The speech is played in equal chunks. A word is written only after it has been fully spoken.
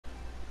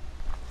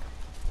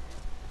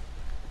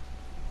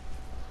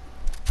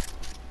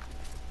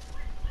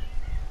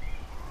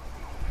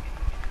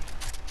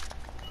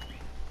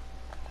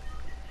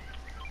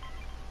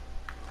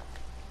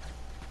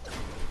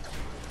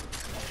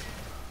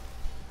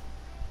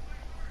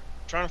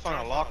trying to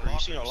find a locker. You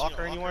seen a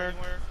locker anywhere?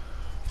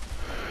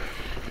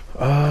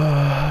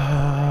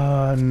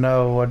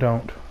 No, I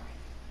don't.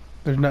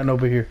 There's nothing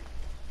over here.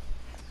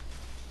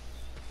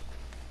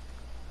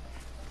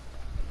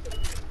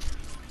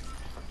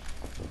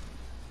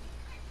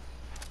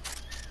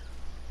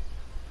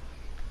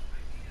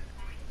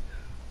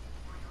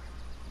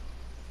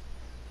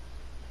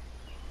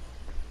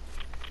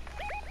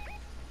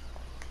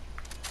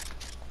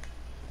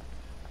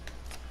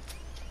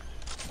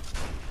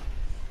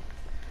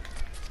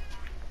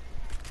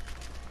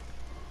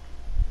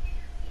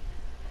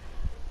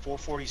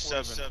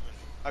 .447.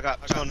 I got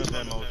a ton of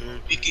ammo,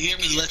 dude. You can hear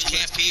me. Let's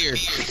camp here.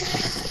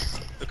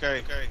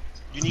 Okay.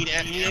 You need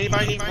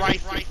anybody need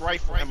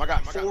rifle ammo? I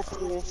got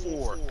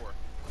 444.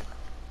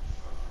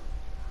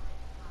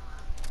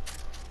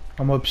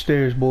 I'm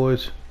upstairs,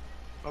 boys.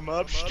 I'm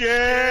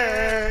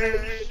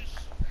upstairs.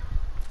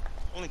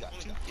 Only got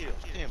 2 kills.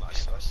 Damn, I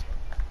suck.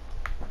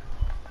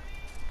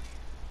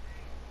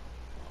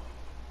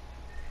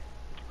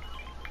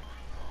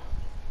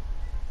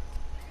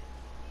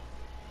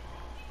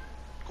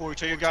 Corey,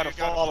 tell your guy to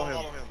follow him.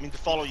 I mean to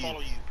follow you.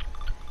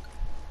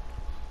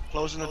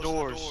 Closing the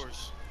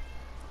doors.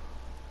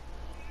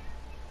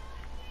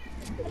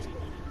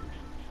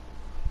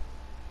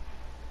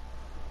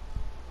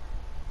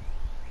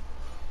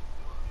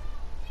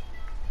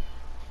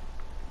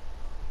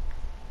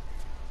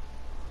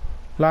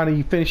 Lonnie,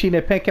 you finish eating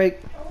that pancake?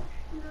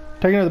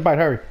 Take another bite,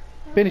 hurry.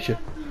 Finish it.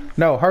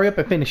 No, hurry up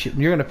and finish it.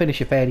 You're gonna finish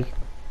it, fatty. You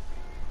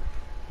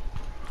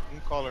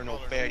can call her no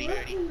fatty.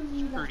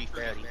 She's pretty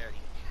fatty.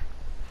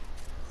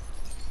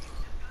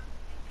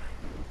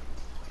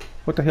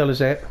 What the hell is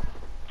that?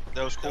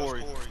 That was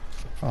Corey.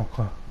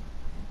 Okay.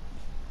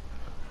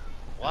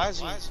 Why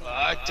is he?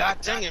 God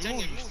dang it,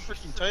 move, you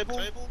freaking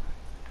table.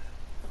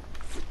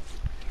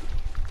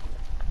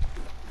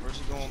 Where's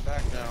he going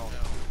back now?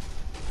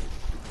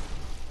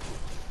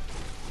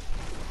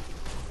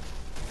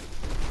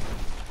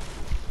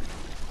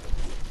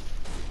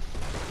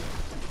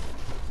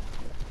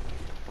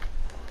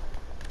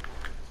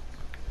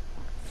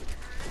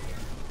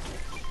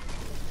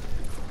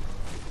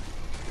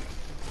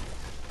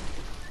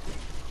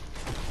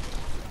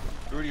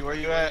 Rudy, where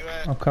you at?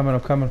 I'm coming.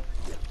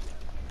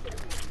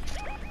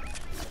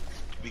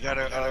 We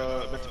gotta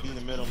meant to be in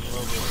the middle of the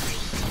road.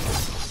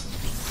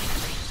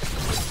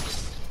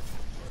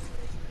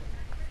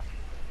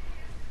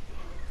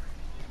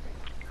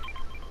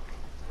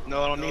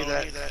 No, I don't need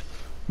that.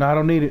 No, I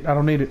don't need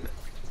it.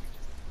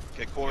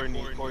 Okay, Corey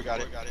got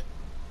it.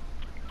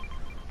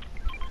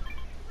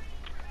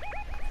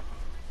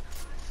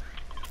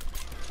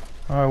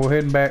 Alright, we're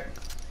heading back.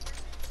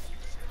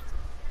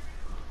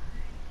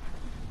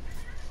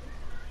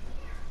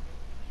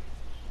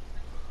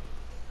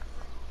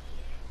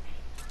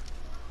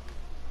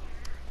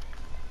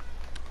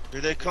 Here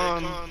they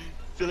come.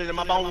 Feel it in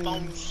my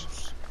bones.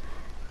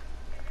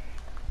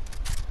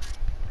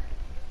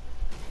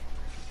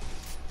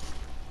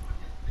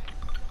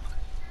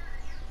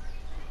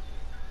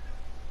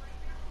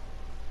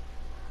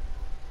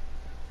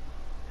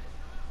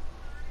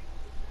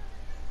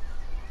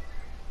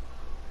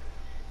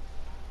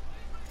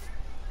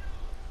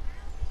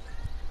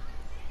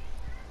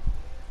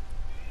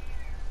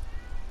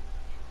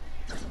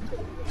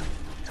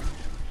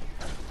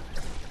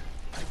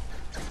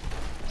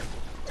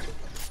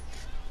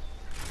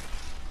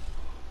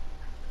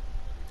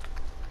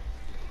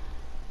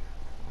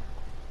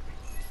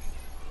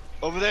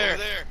 Over there.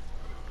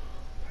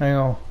 Hang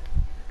on.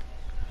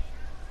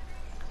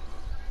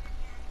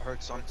 I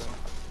heard something.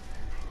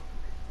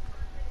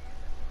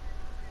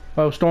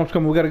 Oh, storm's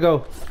coming. We gotta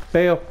go.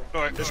 Bail.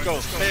 Alright, let's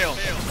go. Bail.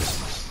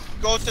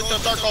 Go to the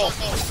circle.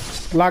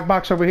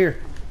 Lockbox over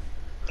here.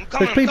 I'm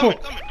coming. There's people.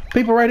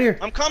 People right here.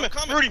 I'm coming.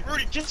 Rudy,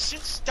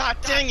 just God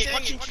dang it. Why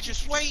can't you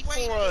just wait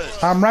for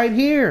us? I'm right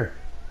here.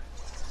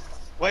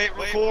 Wait,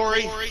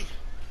 Corey.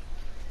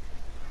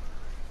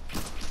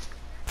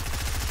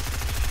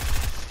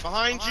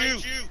 Behind you.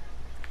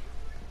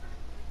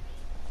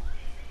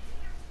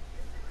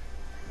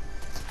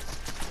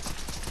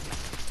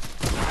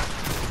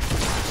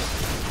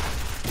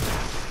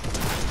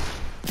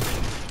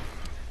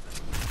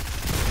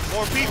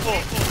 More people.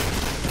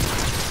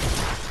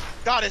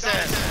 Got his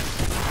ass.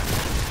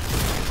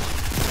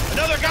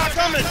 Another guy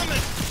coming.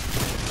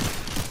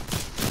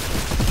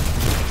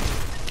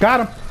 Got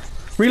him.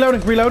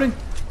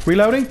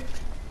 Reloading.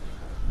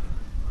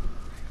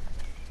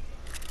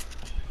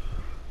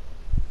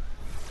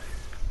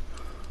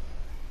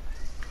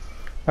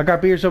 I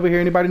got beers over here.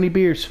 Anybody need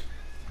beers?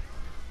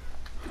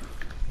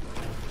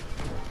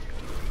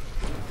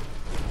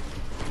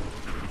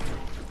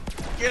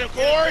 Get him,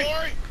 Corey.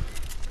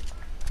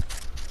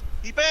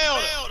 He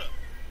bailed.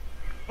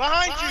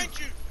 Behind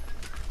you.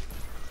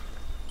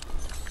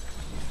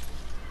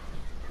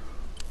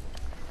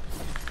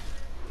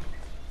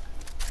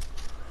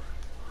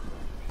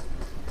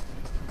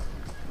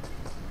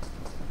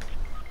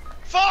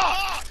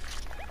 Fuck!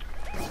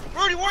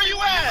 Rudy, where you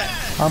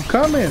at? I'm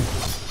coming.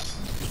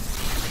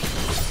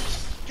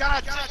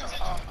 God damn.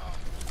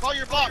 Call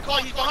your bot. Call.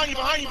 He's behind you.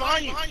 Behind you.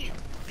 Behind you.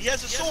 He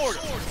has a sword.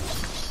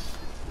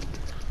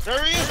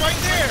 There he is, right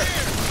there.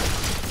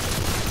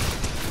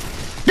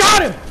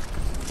 Got him!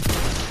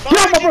 Get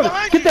off my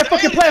brother! Get that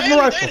fucking plasma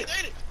rifle!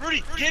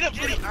 Rudy, get up,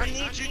 Rudy. I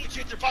need you to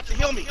get your bot to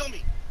heal me.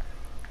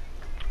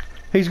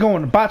 He's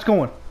going. The bot's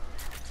going.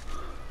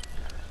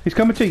 He's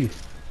coming to you.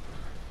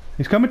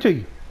 He's coming to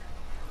you.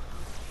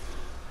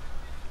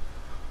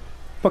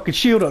 Fucking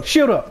shield up.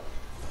 Shield up.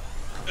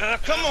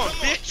 Come on,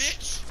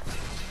 bitch.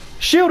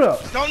 Shield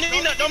up. Don't need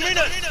nothing. Don't need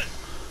nothing.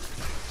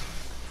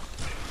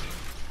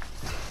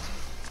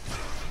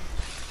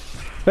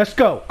 Let's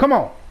go. Come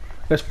on.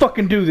 Let's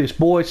fucking do this,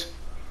 boys.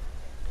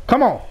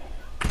 Come on.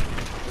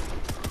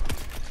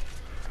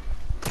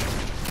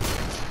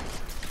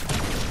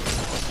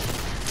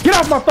 Get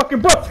off my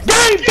fucking brother.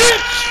 Game,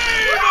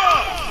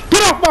 bitch!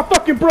 Get off my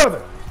fucking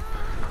brother.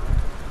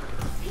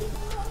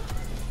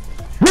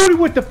 Rudy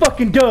with the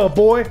fucking dub,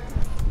 boy.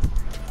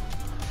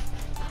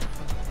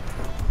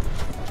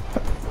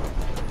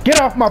 Get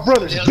off my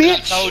brothers,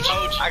 bitch!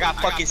 I got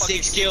fucking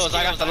 6 kills.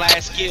 I got the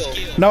last kill.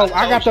 No,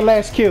 I got the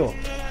last kill.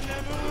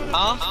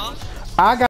 Huh? I got